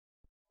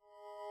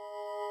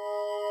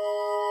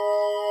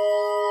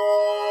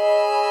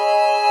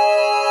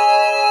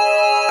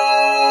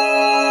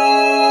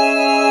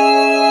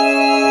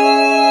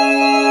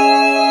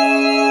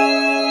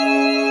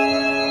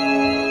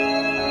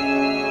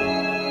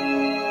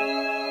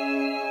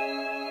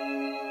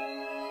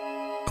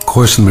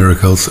Course in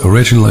Miracles,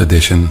 Original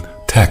Edition,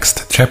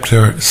 Text,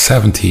 Chapter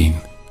 17,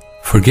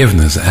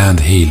 Forgiveness and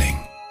Healing.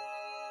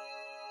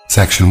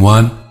 Section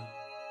 1,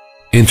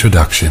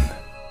 Introduction.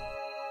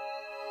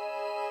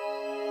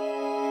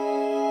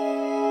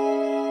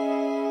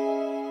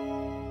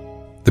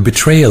 The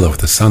betrayal of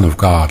the Son of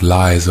God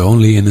lies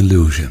only in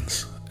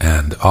illusions,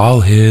 and all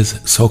his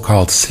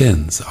so-called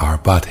sins are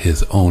but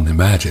his own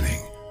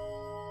imagining.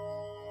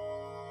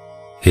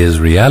 His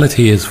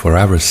reality is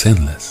forever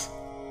sinless.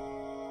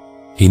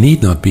 He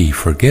need not be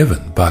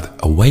forgiven, but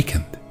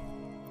awakened.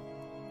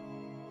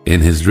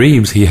 In his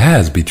dreams he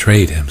has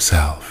betrayed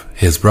himself,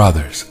 his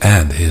brothers,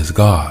 and his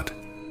God.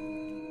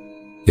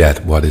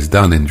 Yet what is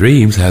done in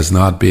dreams has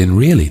not been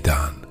really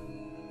done.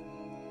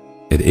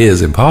 It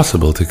is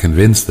impossible to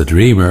convince the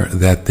dreamer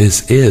that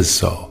this is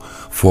so,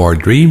 for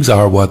dreams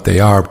are what they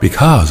are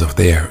because of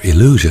their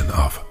illusion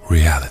of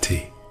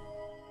reality.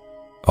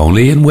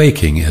 Only in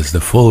waking is the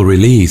full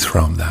release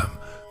from them,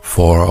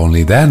 for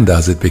only then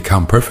does it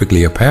become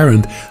perfectly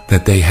apparent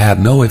that they had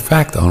no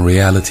effect on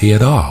reality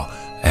at all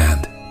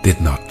and did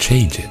not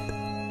change it.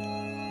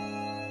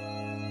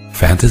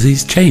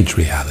 Fantasies change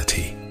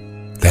reality.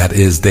 That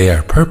is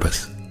their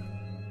purpose.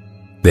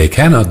 They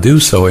cannot do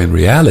so in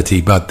reality,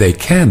 but they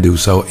can do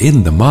so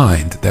in the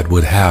mind that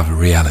would have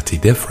reality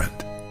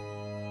different.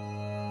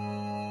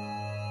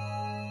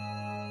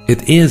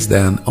 It is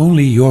then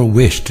only your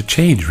wish to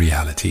change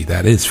reality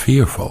that is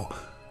fearful,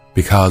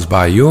 because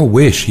by your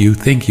wish you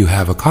think you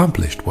have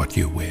accomplished what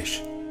you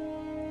wish.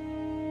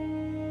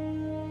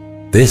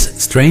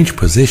 This strange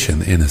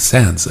position, in a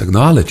sense,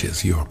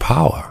 acknowledges your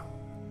power.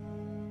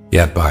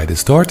 Yet by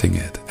distorting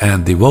it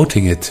and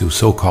devoting it to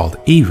so-called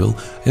evil,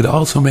 it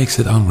also makes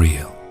it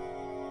unreal.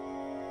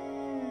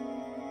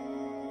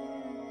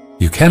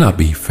 You cannot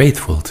be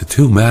faithful to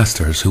two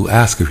masters who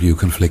ask of you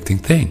conflicting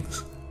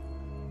things.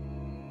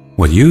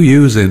 What you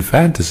use in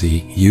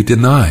fantasy, you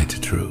deny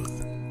to truth.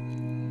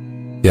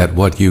 Yet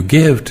what you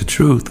give to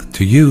truth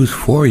to use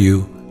for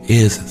you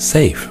is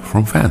safe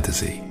from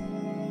fantasy.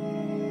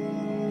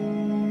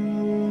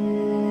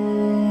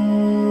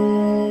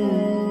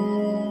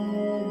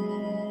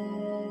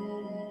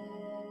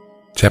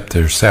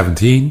 Chapter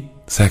 17,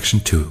 Section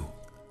 2,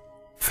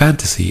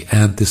 Fantasy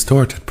and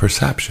Distorted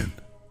Perception.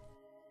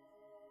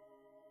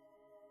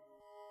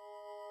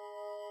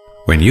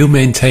 When you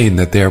maintain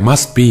that there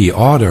must be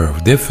order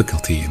of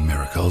difficulty in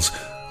miracles,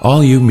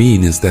 all you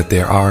mean is that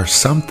there are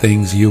some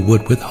things you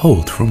would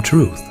withhold from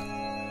truth.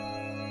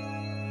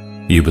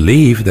 You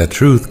believe that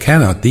truth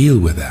cannot deal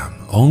with them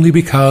only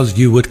because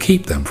you would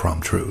keep them from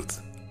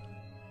truth.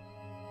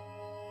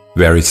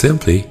 Very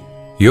simply,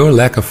 your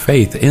lack of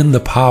faith in the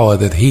power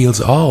that heals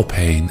all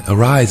pain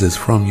arises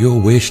from your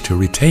wish to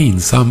retain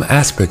some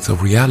aspects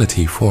of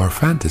reality for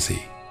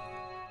fantasy.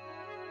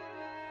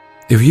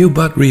 If you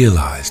but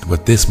realized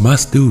what this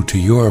must do to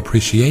your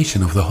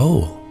appreciation of the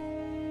whole.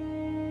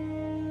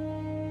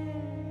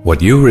 What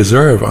you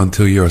reserve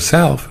unto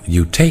yourself,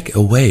 you take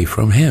away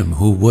from him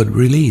who would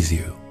release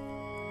you.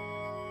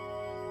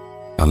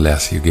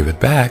 Unless you give it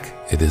back,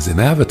 it is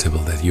inevitable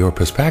that your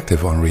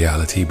perspective on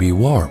reality be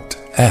warped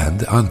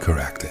and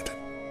uncorrected.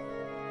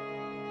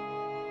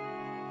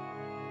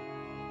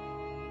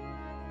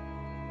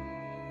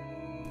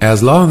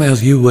 As long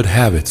as you would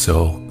have it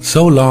so,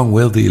 so long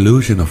will the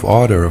illusion of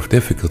order of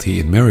difficulty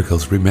in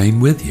miracles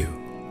remain with you.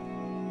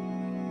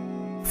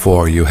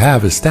 For you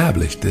have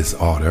established this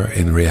order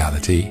in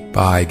reality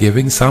by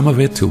giving some of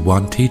it to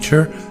one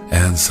teacher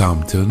and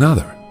some to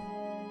another.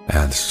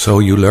 And so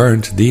you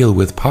learn to deal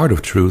with part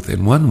of truth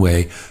in one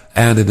way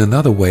and in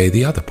another way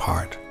the other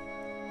part.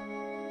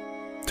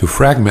 To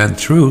fragment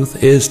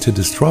truth is to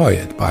destroy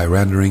it by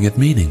rendering it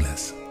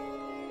meaningless.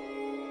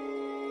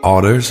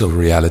 Orders of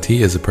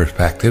reality is a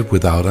perspective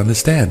without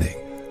understanding,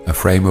 a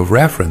frame of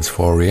reference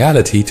for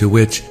reality to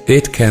which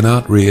it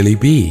cannot really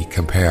be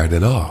compared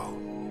at all.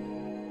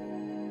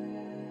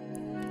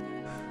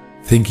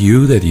 Think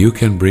you that you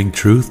can bring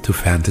truth to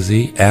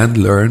fantasy and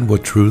learn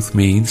what truth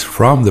means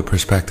from the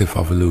perspective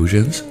of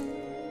illusions?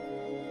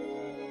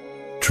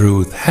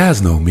 Truth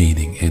has no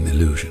meaning in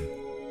illusion.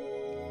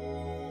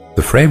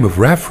 The frame of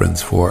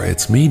reference for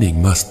its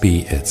meaning must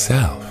be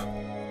itself.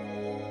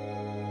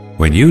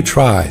 When you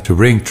try to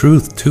bring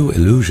truth to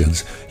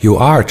illusions, you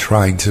are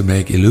trying to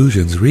make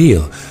illusions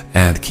real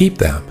and keep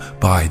them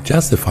by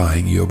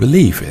justifying your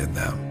belief in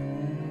them.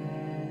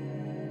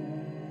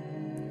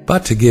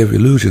 But to give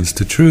illusions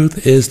to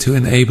truth is to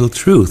enable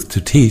truth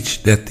to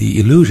teach that the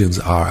illusions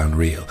are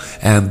unreal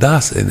and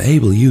thus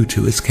enable you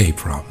to escape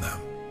from them.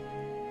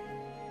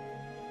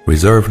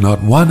 Reserve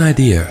not one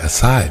idea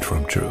aside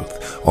from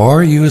truth,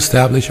 or you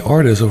establish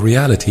orders of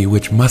reality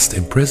which must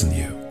imprison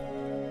you.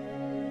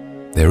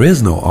 There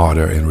is no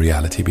order in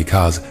reality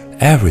because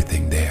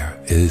everything there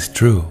is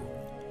true.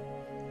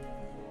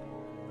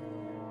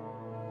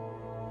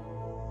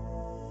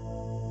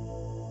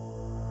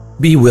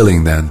 Be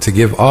willing then to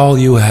give all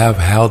you have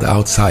held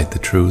outside the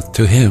truth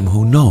to him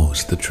who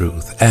knows the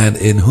truth and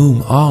in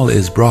whom all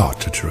is brought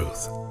to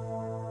truth.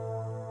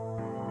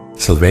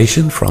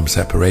 Salvation from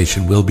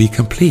separation will be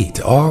complete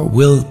or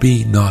will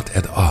be not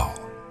at all.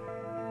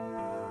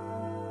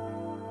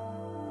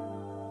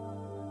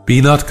 Be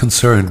not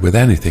concerned with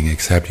anything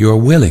except your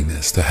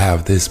willingness to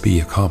have this be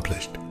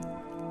accomplished.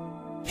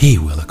 He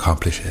will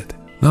accomplish it,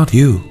 not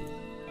you.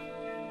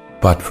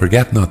 But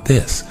forget not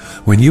this,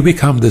 when you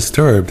become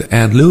disturbed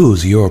and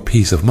lose your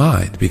peace of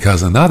mind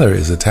because another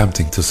is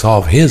attempting to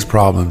solve his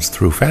problems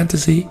through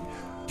fantasy,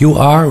 you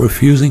are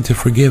refusing to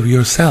forgive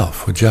yourself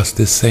for just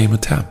this same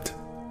attempt.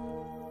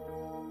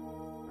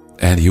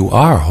 And you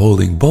are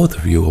holding both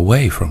of you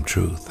away from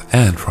truth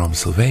and from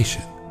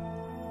salvation.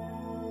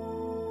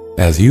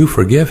 As you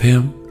forgive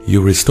him,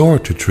 you restore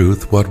to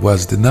truth what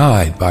was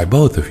denied by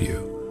both of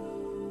you,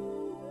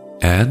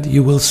 and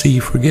you will see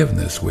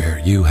forgiveness where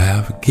you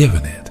have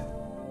given it.